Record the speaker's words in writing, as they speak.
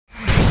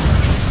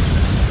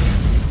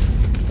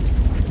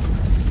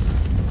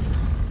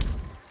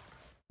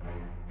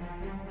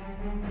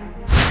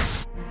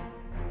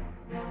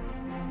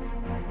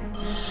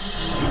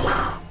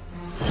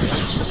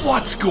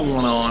What's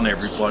going on,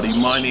 everybody?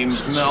 My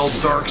name's Mel,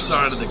 Dark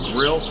Side of the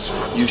Grill.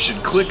 You should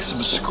click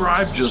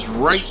subscribe just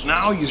right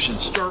now. You should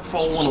start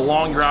following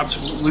along. You're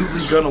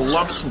absolutely gonna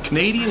love it. Some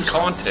Canadian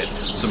content,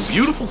 some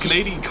beautiful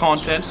Canadian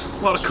content, a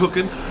lot of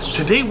cooking.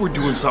 Today we're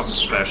doing something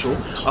special.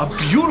 A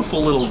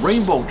beautiful little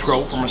rainbow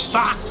trout from a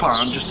stock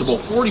pond just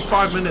about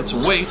 45 minutes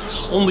away.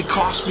 Only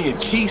cost me a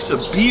case of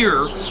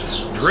beer,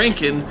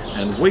 drinking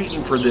and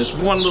waiting for this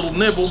one little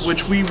nibble,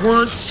 which we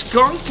weren't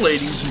skunked,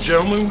 ladies and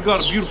gentlemen. We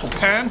got a beautiful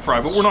pan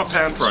fry, but we're not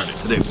pan frying it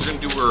today. We're gonna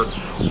do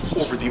her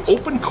over the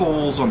open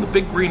coals on the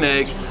big green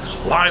egg,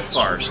 live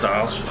fire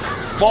style.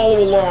 Follow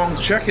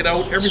along, check it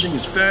out. Everything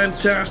is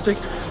fantastic.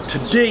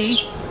 Today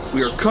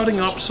we are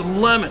cutting up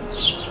some lemon,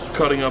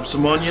 cutting up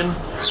some onion,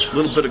 a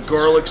little bit of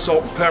garlic,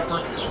 salt and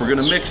pepper. We're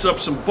gonna mix up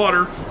some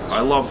butter. I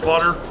love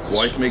butter.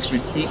 Wife makes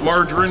me eat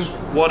margarine.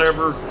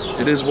 Whatever,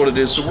 it is what it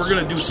is. So we're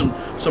gonna do some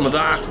of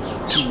that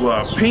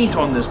to paint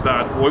on this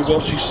bad boy while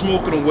she's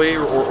smoking away,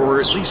 or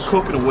at least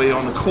cooking away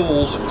on the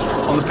coals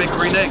on the big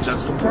green egg.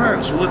 That's the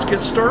plan. So let's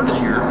get started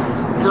here.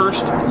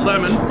 First,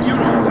 lemon,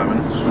 beautiful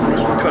lemon.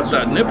 Cut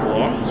that nipple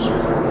off,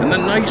 and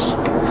then nice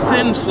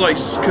thin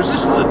slices, because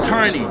this is a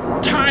tiny,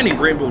 tiny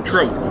rainbow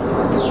trout.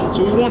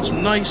 So we want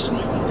some nice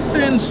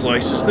thin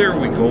slices. There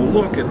we go.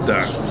 Look at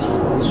that.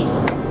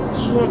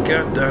 Look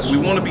at that. We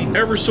want to be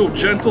ever so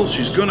gentle.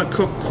 She's gonna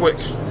cook quick.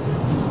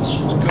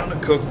 She's gonna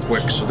cook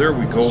quick. So there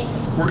we go.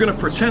 We're gonna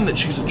pretend that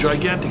she's a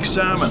gigantic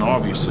salmon.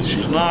 Obviously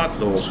she's not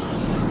though.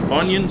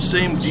 Onion,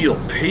 same deal.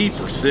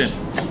 Paper thin.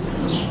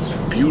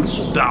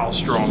 Beautiful dowel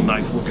strong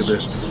knife. Look at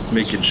this.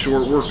 Making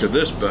short work of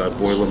this bad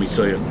boy, let me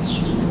tell you.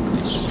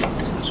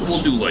 So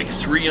we'll do like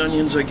 3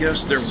 onions, I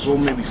guess. There we go.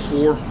 Maybe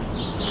 4.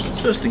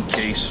 Just in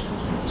case.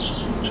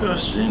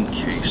 Just in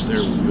case.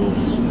 There we go.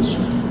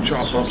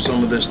 Chop up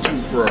some of this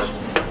too for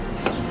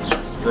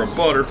our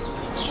butter,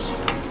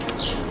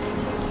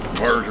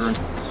 margarine,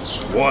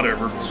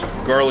 whatever.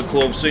 Garlic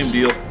cloves, same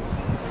deal.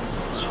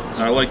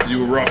 I like to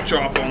do a rough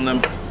chop on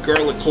them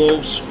garlic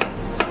cloves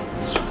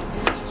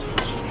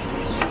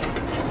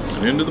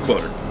and into the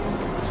butter.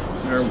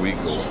 There we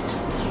go.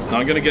 Now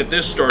I'm gonna get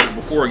this started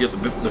before I get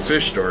the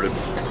fish started.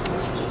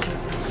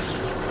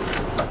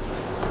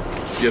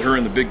 Get her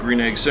in the big green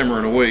egg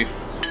simmering away.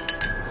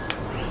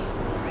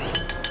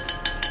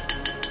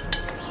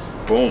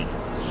 Boom.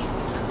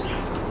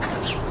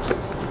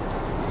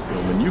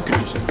 And you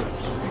can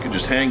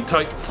just hang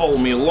tight and follow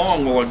me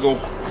along while I go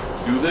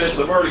do this.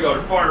 I've already got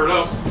her fired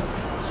up.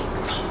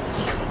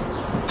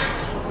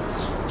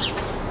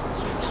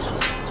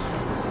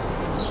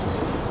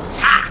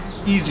 Ah,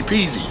 easy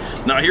peasy.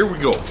 Now here we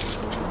go.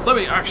 Let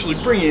me actually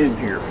bring you in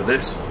here for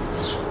this.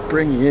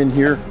 Bring you in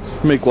here.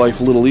 Make life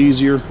a little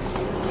easier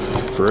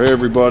for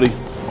everybody.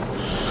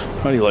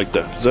 How do you like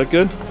that? Is that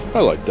good? I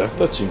like that.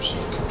 That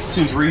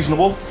seems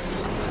reasonable.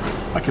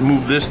 I can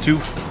move this to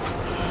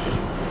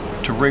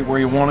right where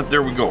you want it.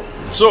 There we go.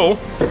 So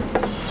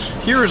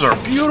here's our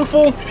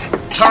beautiful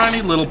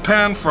tiny little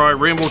pan fry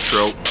rainbow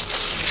trout.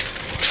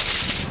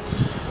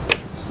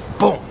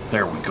 Boom,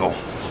 there we go.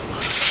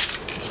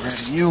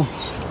 Ready, you.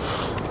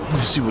 Let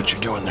me see what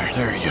you're doing there.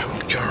 There you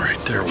go. All right,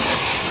 there we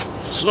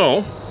go.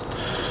 So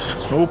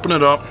open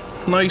it up,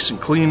 nice and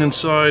clean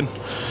inside,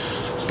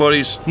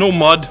 buddies. No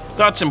mud.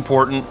 That's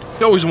important.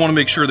 You always want to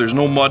make sure there's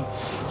no mud.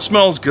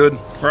 Smells good,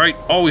 right?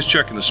 Always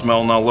checking the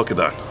smell. Now look at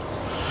that.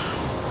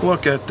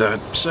 Look at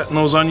that. Setting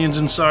those onions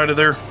inside of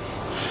there.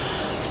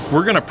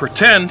 We're gonna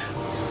pretend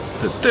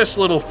that this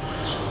little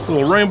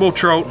rainbow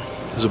trout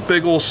is a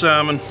big old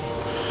salmon,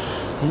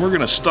 and we're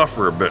gonna stuff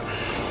her a bit.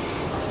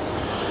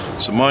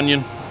 Some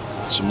onion,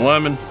 some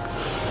lemon,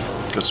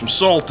 got some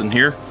salt in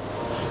here,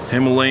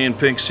 Himalayan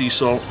pink sea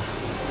salt.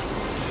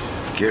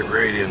 Get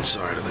right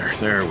inside of there.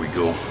 There we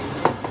go.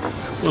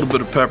 A little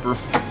bit of pepper.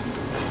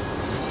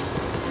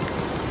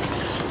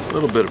 A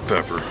little bit of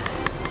pepper.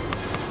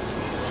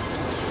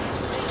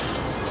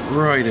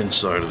 Right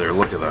inside of there.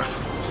 Look at that.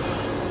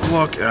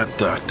 Look at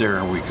that.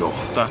 There we go.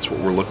 That's what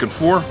we're looking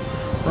for.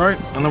 Right?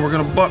 And then we're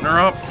going to button her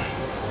up.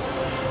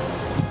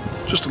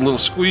 Just a little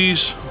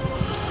squeeze.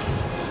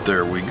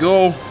 There we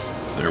go.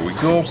 There we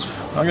go.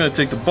 I'm going to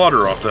take the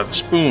butter off that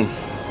spoon.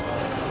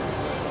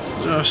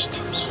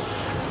 Just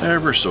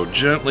ever so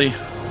gently.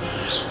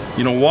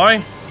 You know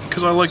why?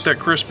 Because I like that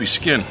crispy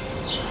skin.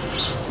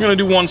 I'm going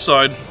to do one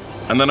side,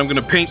 and then I'm going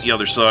to paint the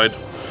other side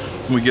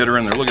when we get her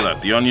in there. Look at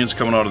that. The onions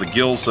coming out of the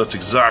gills. That's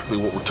exactly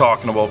what we're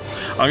talking about.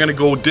 I'm going to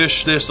go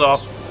dish this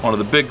up onto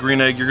the big green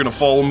egg. You're going to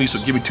follow me,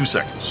 so give me 2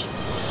 seconds.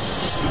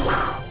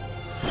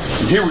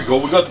 And here we go.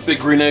 We got the big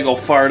green egg all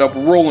fired up.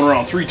 We're rolling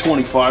around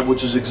 325,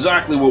 which is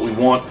exactly what we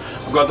want.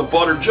 We've got the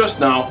butter just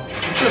now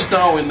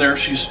in there.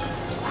 She's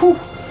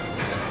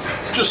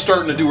just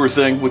starting to do her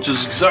thing, which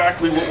is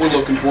exactly what we're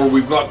looking for.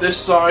 We've got this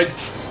side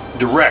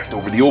direct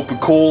over the open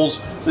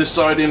coals, this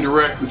side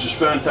indirect, which is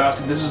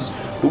fantastic. This is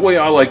the way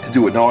I like to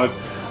do it. Now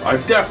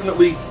I've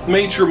definitely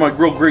made sure my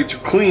grill grates are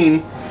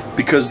clean,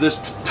 because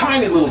this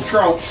tiny little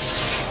trout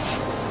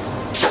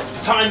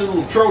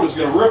is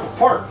going to rip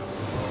apart.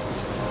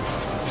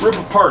 Rip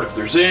apart if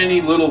there's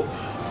any little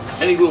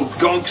any little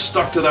gunk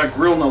stuck to that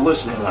grill. Now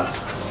listen to that.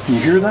 You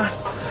hear that?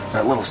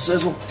 That little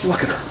sizzle?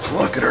 Look at her.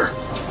 Look at her.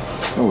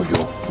 There we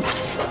go.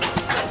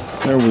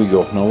 There we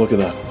go. Now look at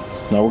that.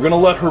 Now we're going to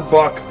let her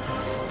buck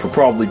for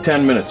probably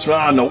 10 minutes.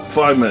 No,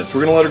 5 minutes.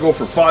 We're going to let her go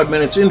for 5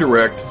 minutes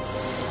indirect,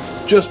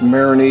 just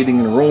marinating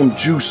in her own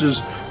juices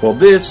while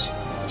this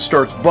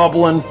starts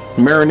bubbling,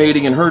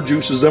 marinating in her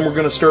juices. Then we're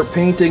going to start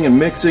painting and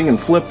mixing and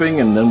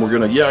flipping, and then we're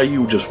going to, yeah,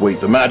 you just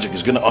wait. The magic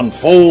is going to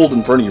unfold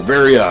in front of your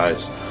very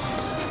eyes.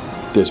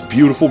 This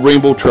beautiful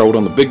rainbow trout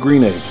on the big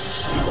green egg.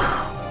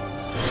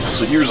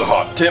 So here's a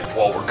hot tip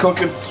while we're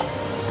cooking.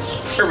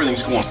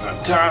 Everything's going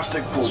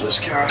fantastic. Pull this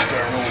cast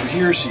iron over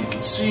here so you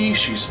can see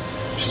she's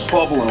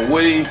bubbling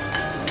away.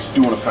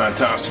 Doing a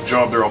fantastic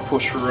job there. I'll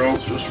push her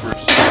out just for a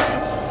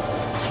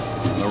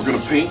second. Now we're going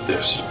to paint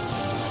this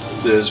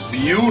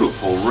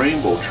beautiful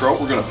rainbow trout.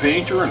 We're going to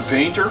paint her and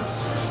paint her.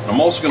 I'm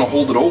also going to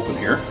hold it open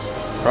here.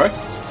 All right?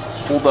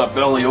 Hold that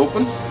belly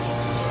open.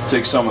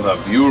 Take some of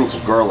that beautiful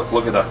garlic.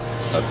 Look at that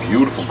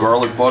beautiful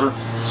garlic butter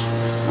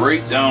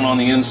right down on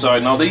the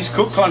inside. Now these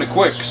cook kind of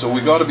quick, so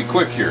we got to be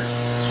quick here.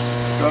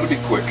 Got to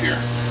be quick here.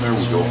 There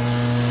we go.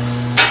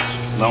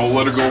 Now we'll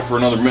let her go for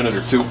another minute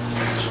or two,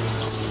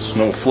 and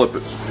then we'll flip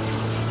it.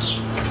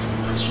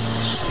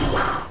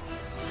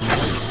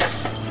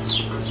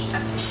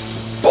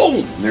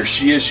 Boom! There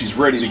she is. She's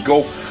ready to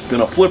go.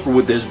 Gonna flip her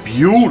with this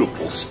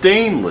beautiful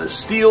stainless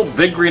steel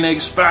big green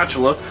egg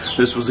spatula.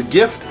 This was a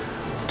gift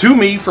to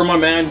me from my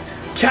man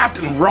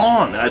Captain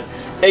Ron at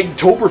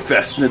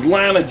Eggtoberfest in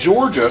Atlanta,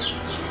 Georgia.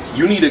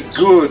 You need a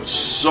good,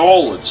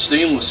 solid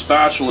stainless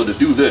spatula to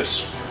do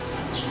this.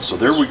 So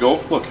there we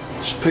go. Look,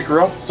 just pick her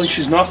up like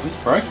she's nothing,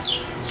 right?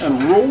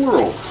 And roll her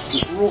over.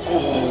 Just roll.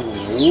 Oh,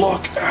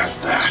 look at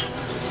that.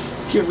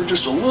 Give her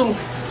just a little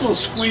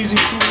squeezy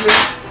through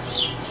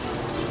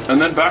there.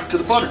 And then back to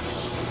the butter.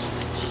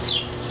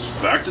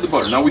 Back to the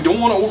butter. Now we don't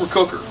want to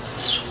overcook her.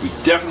 We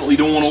definitely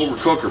don't want to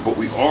overcook her, but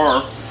we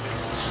are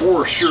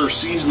for sure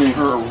seasoning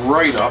her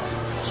right up.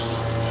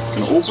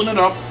 Gonna open it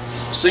up.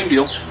 Same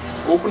deal.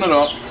 Open it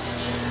up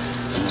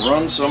and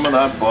run some of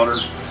that butter,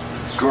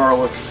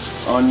 garlic,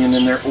 onion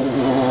in there.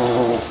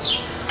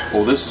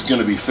 Oh, this is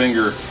going to be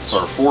finger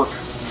or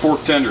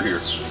fork tender here.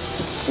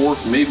 Fork,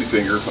 maybe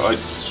finger. I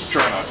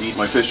try not to eat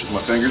my fish with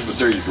my fingers, but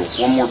there you go.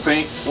 One more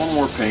paint.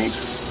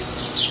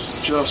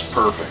 Just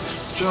perfect.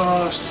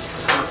 Just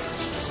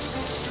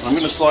perfect. I'm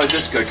going to slide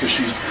this guy because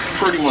she's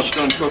pretty much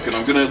done cooking.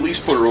 I'm going to at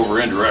least put her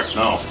over indirect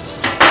now.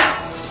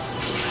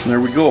 There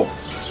we go.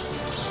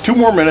 2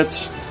 more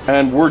minutes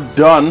and we're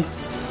done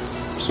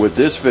with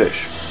this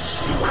fish.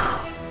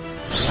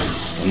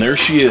 And there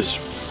she is,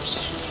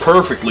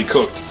 perfectly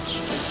cooked.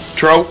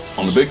 Trout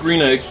on the big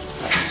green egg.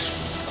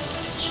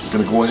 I'm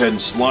gonna go ahead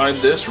and slide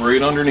this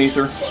right underneath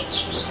her.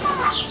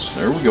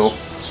 There we go.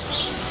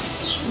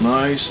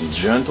 Nice and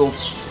gentle.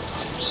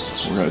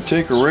 We're gonna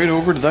take her right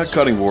over to that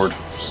cutting board.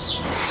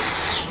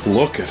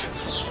 Look at,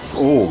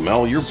 oh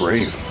Mel, you're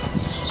brave.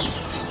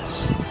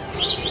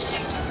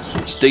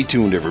 Stay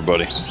tuned,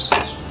 everybody.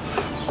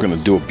 We're gonna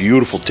do a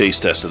beautiful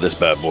taste test of this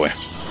bad boy.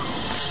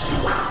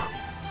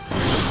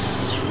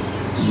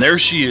 And there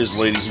she is,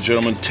 ladies and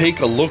gentlemen. Take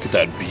a look at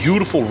that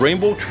beautiful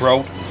rainbow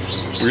trout.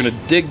 We're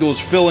gonna dig those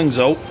fillings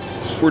out.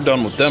 We're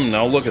done with them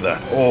now. Look at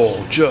that.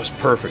 Oh, just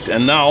perfect.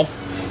 And now,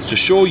 to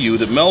show you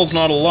that Mel's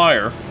not a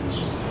liar.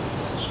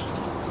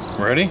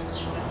 Ready?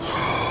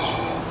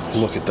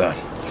 Look at that.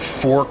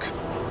 Fork,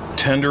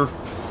 tender.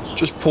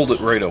 Just pulled it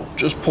right out.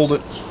 Just pulled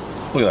it.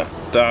 Look at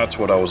that. That's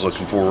what I was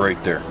looking for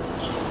right there.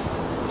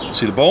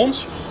 See the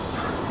bones?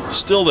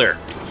 Still there.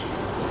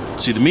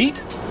 See the meat?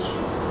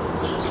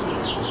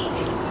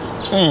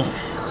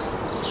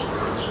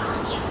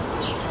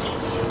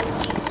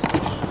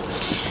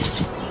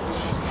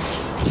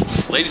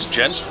 Ladies and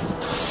gents,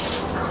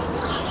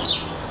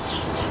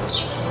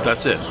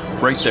 that's it,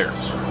 right there.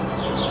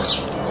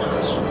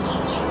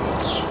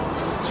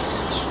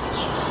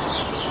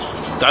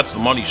 That's the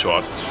money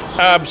shot.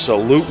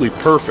 Absolutely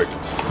perfect.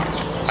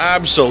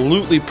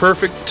 Absolutely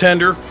perfect,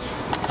 tender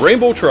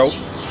rainbow trout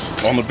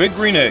on the big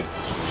green egg.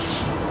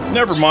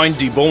 Never mind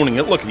deboning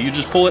it. Look, you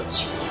just pull it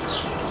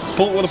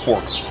with a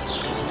fork.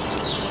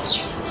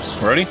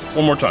 Ready?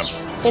 One more time.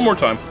 One more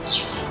time.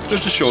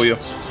 Just to show you.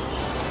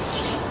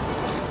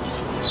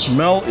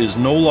 Mel is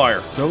no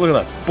liar. Now look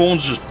at that.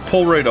 Bones just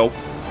pull right out.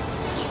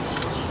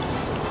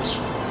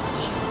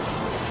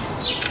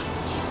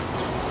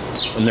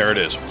 And there it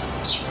is.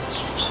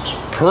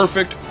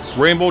 Perfect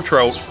rainbow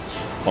trout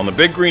on the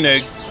big green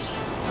egg.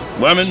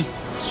 Lemon,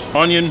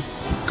 onion,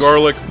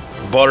 garlic,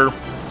 butter.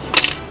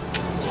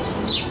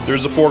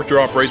 There's the fork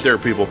drop right there,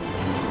 people.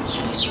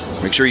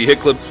 Make sure you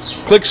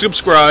click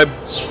subscribe.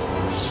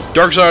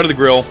 Dark Side of the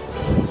Grill.